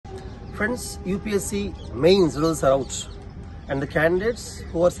Friends, UPSC mains results are out and the candidates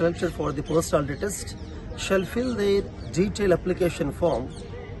who are selected for the personality test shall fill their detailed application form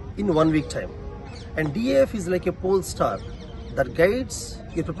in 1 week time. And DAF is like a pole star that guides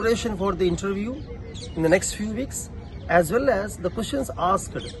your preparation for the interview in the next few weeks as well as the questions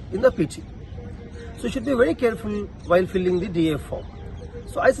asked in the PT. So you should be very careful while filling the DAF form.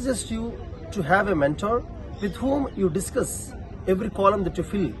 So I suggest you to have a mentor with whom you discuss every column that you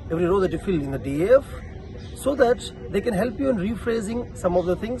fill, every row that you fill in the DAF, so that they can help you in rephrasing some of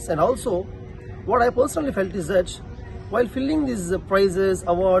the things. And also, what I personally felt is that while filling these prizes,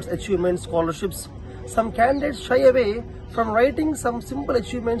 awards, achievements, scholarships, some candidates shy away from writing some simple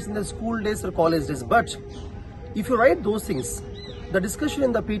achievements in their school days or college days. But if you write those things, the discussion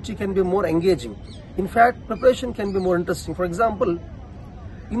in the PT can be more engaging. In fact, preparation can be more interesting. For example,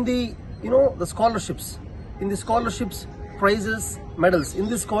 in the scholarships, prizes, medals, in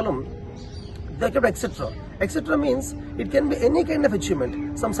this column, they kept etc. Etc. means it can be any kind of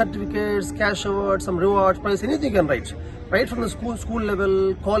achievement, some certificates, cash awards, some rewards, prize, anything you can write. Right from the school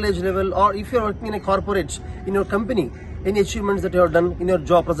level, college level, or if you're working in a corporate, in your company, any achievements that you have done in your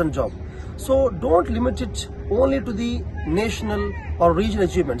job, present job. So don't limit it only to the national or regional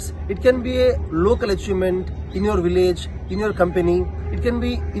achievements. It can be a local achievement in your village, in your company. It can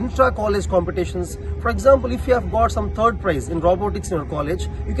be intra-college competitions. For example, if you have got some third prize in robotics in your college,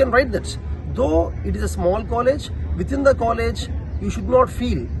 you can write that. Though it is a small college, within the college, you should not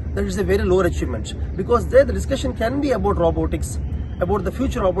feel that it is a very low achievement, because there the discussion can be about robotics, about the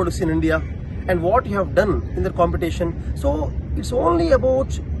future robotics in India and what you have done in the competition. So it's only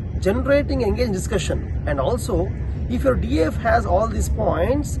about generating engaged discussion. And also, if your DAF has all these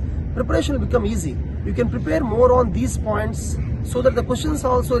points, preparation will become easy. You can prepare more on these points so that the questions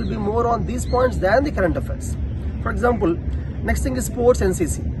also will be more on these points than the current affairs. For example, next thing is sports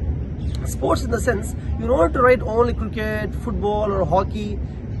NCC. Sports in the sense, you don't have to write only cricket, football or hockey,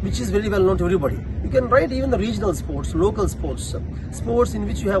 which is very well known to everybody. You can write even the regional sports, local sports, sports in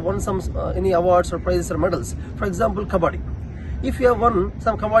which you have won some any awards or prizes or medals. For example, Kabaddi. If you have won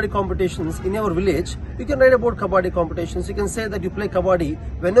some Kabaddi competitions in your village, you can write about Kabaddi competitions. You can say that you play Kabaddi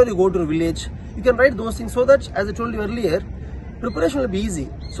whenever you go to a village. You can write those things so that, as I told you earlier, preparation will be easy,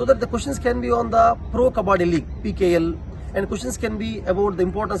 so that the questions can be on the Pro Kabaddi League, PKL, and questions can be about the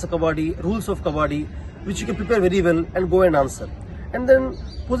importance of Kabaddi, rules of Kabaddi, which you can prepare very well and go and answer. And then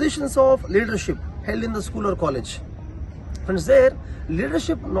positions of leadership held in the school or college. Friends, there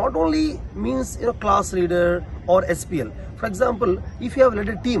leadership not only means class leader or SPL. For example, if you have led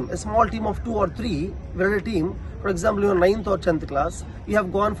a team, a small team of 2 or 3, you led a team, for example, in your 9th or 10th class, you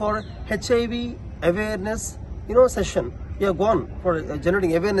have gone for HIV awareness, session. You have gone for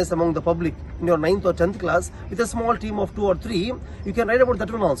generating awareness among the public in your 9th or 10th class with a small team of 2 or 3. You can write about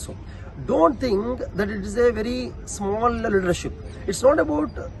that one also. Don't think that it is a very small leadership. It's not about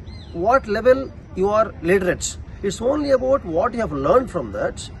what level you are leader at. It's only about what you have learned from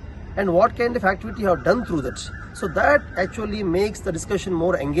that and what kind of activity you have done through that. So that actually makes the discussion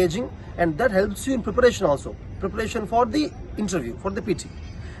more engaging, and that helps you in preparation also. Preparation for the interview, for the PT.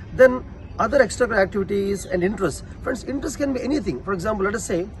 Then other extracurricular activities and interests. Friends, interest can be anything. For example, let us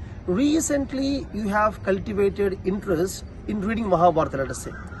say, recently you have cultivated interest in reading Mahabharata, let us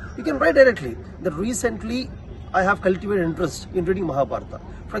say. You can write directly that recently I have cultivated interest in reading Mahabharata.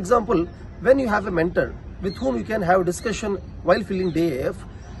 For example, when you have a mentor with whom you can have a discussion while filling DAF,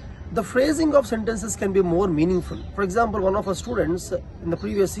 the phrasing of sentences can be more meaningful. For example, one of our students in the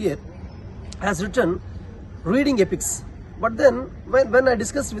previous year has written reading epics. But then when I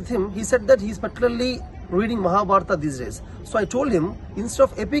discussed with him, he said that he is particularly reading Mahabharata these days. So I told him, instead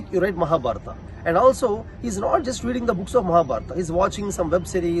of epic, you write Mahabharata. And also, he's not just reading the books of Mahabharata. He's watching some web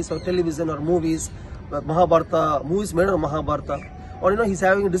series or television or movies, Mahabharata, movies made on Mahabharata. Or he's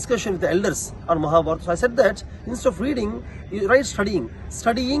having a discussion with the elders on Mahabharata. So I said that instead of reading, you write studying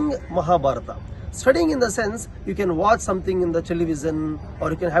Mahabharata. Studying in the sense, you can watch something in the television, or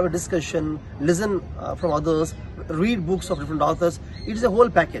you can have a discussion, listen from others, read books of different authors. It is a whole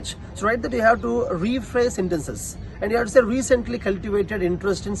package. So right that you have to rephrase sentences, and you have to say recently cultivated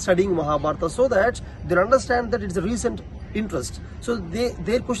interest in studying Mahabharata, so that they'll understand that it's a recent interest. So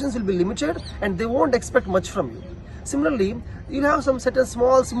their questions will be limited and they won't expect much from you. Similarly, you have some certain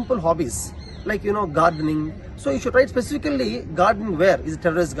small simple hobbies like gardening. So you should write specifically gardening where. Is it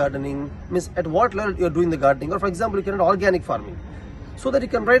terrace gardening? Means at what level you are doing the gardening. Or for example, you can write organic farming. So that you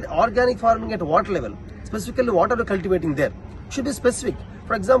can write organic farming at what level. Specifically, what are you cultivating there? Should be specific.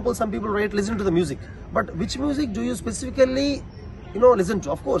 For example, some people write listen to the music. But which music do you specifically listen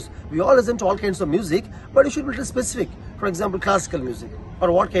to? Of course, we all listen to all kinds of music, but you should be specific. For example, classical music,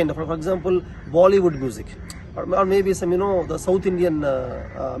 or what kind of, for example, Bollywood music, or maybe some, the South Indian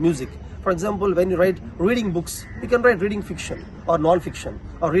music. For example, when you write reading books, you can write reading fiction or non-fiction,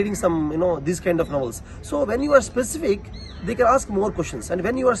 or reading some, these kind of novels. So when you are specific, they can ask more questions. And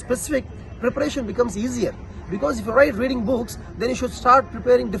when you are specific, preparation becomes easier. Because if you write reading books, then you should start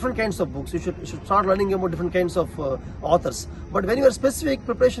preparing different kinds of books. You should start learning about different kinds of authors. But when you are specific,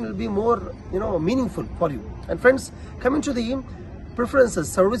 preparation will be more, meaningful for you. And friends, coming to the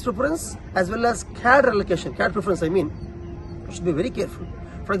preferences, service preference as well as cadre allocation, cadre preference, you should be very careful.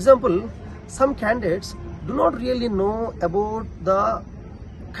 For example, some candidates do not really know about the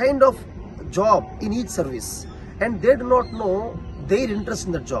kind of job in each service, and they do not know their interest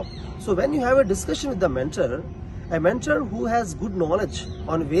in the job. So when you have a discussion with the mentor, a mentor who has good knowledge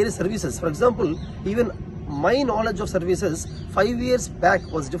on various services, for example, even my knowledge of services 5 years back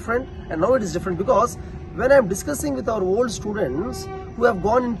was different and now it is different, because when I am discussing with our old students who have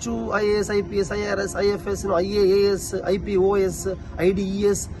gone into IAS, IPS, IRS, IFS, IAS, IPOS,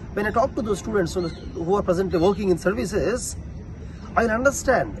 IDES, when I talk to those students who are presently working in services, I will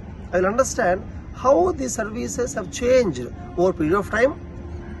understand how these services have changed over a period of time.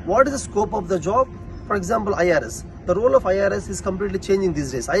 What is the scope of the job? For example, IRS. The role of IRS is completely changing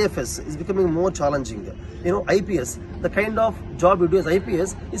these days. IFS is becoming more challenging. IPS, the kind of job you do as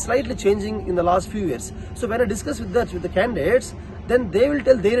IPS is slightly changing in the last few years. So when I discuss with the candidates, then they will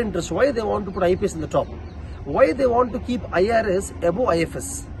tell their interest, why they want to put IPS in the top, why they want to keep IRS above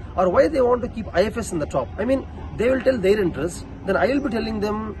IFS, or why they want to keep IFS in the top. They will tell their interest, then I will be telling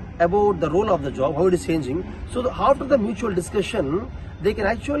them about the role of the job, how it is changing. So after the mutual discussion, they can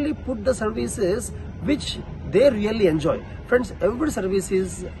actually put the services which they really enjoy. Friends, every service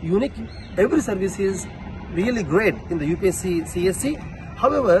is unique, every service is really great in the UPSC, CSC.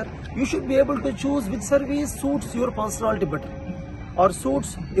 However, you should be able to choose which service suits your personality better or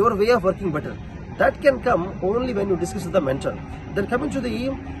suits your way of working better. That can come only when you discuss with the mentor. Then coming to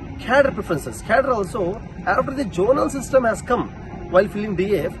the cadre preferences. Cadre also, after the zonal system has come, while filling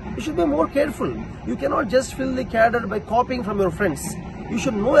DAF, you should be more careful. You cannot just fill the cadre by copying from your friends. You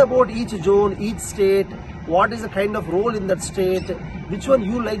should know about each zone, each state, what is the kind of role in that state, which one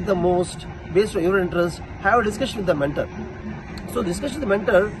you like the most based on your interest. Have a discussion with the mentor. So discussion with the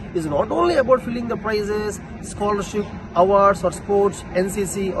mentor is not only about filling the prizes, scholarship, awards or sports,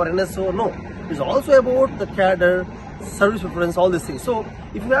 NCC or NSO, no. It's also about the cadre, service preference, all these things. So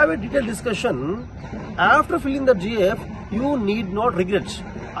if you have a detailed discussion, after filling the DAF, you need not regret.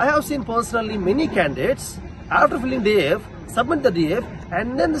 I have seen personally many candidates, after filling DAF, submit the DAF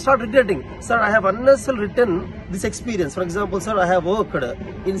and then they start regretting. Sir, I have unnecessarily written this experience. For example, sir, I have worked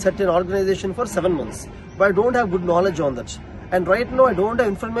in certain organization for 7 months, but I don't have good knowledge on that. And right now, I don't have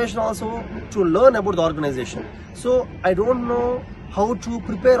information also to learn about the organization. So I don't know how to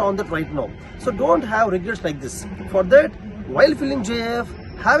prepare on that right now. So don't have regrets like this. For that, while filling JF,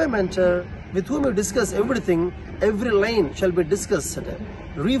 have a mentor with whom you discuss everything. Every line shall be discussed,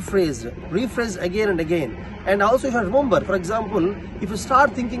 rephrased again and again. And also you should remember, for example, if you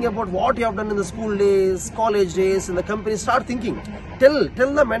start thinking about what you have done in the school days, college days, in the company, start thinking. Tell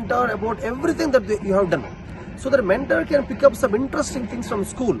the mentor about everything that you have done. So that mentor can pick up some interesting things from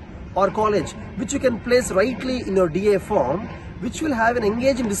school or college, which you can place rightly in your DA form, which will have an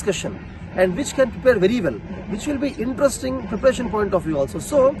engaging discussion and which can prepare very well, which will be interesting preparation point of view also.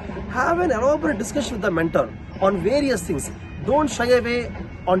 So have an elaborate discussion with the mentor on various things. Don't shy away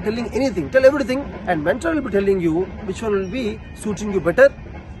on telling anything. Tell everything, and mentor will be telling you which one will be suiting you better,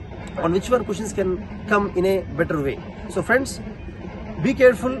 on which one questions can come in a better way. So friends, be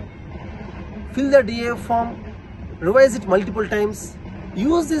careful, fill the DA form, revise it multiple times,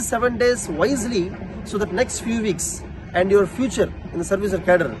 use these 7 days wisely so that next few weeks and your future in the service or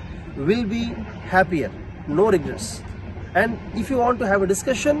cadre will be happier, no regrets. And if you want to have a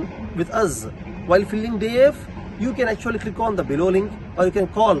discussion with us while filling DAF, you can actually click on the below link or you can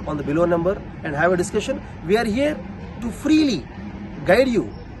call on the below number and have a discussion. We are here to freely guide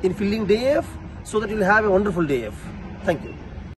you in filling DAF so that you will have a wonderful DAF. Thank you.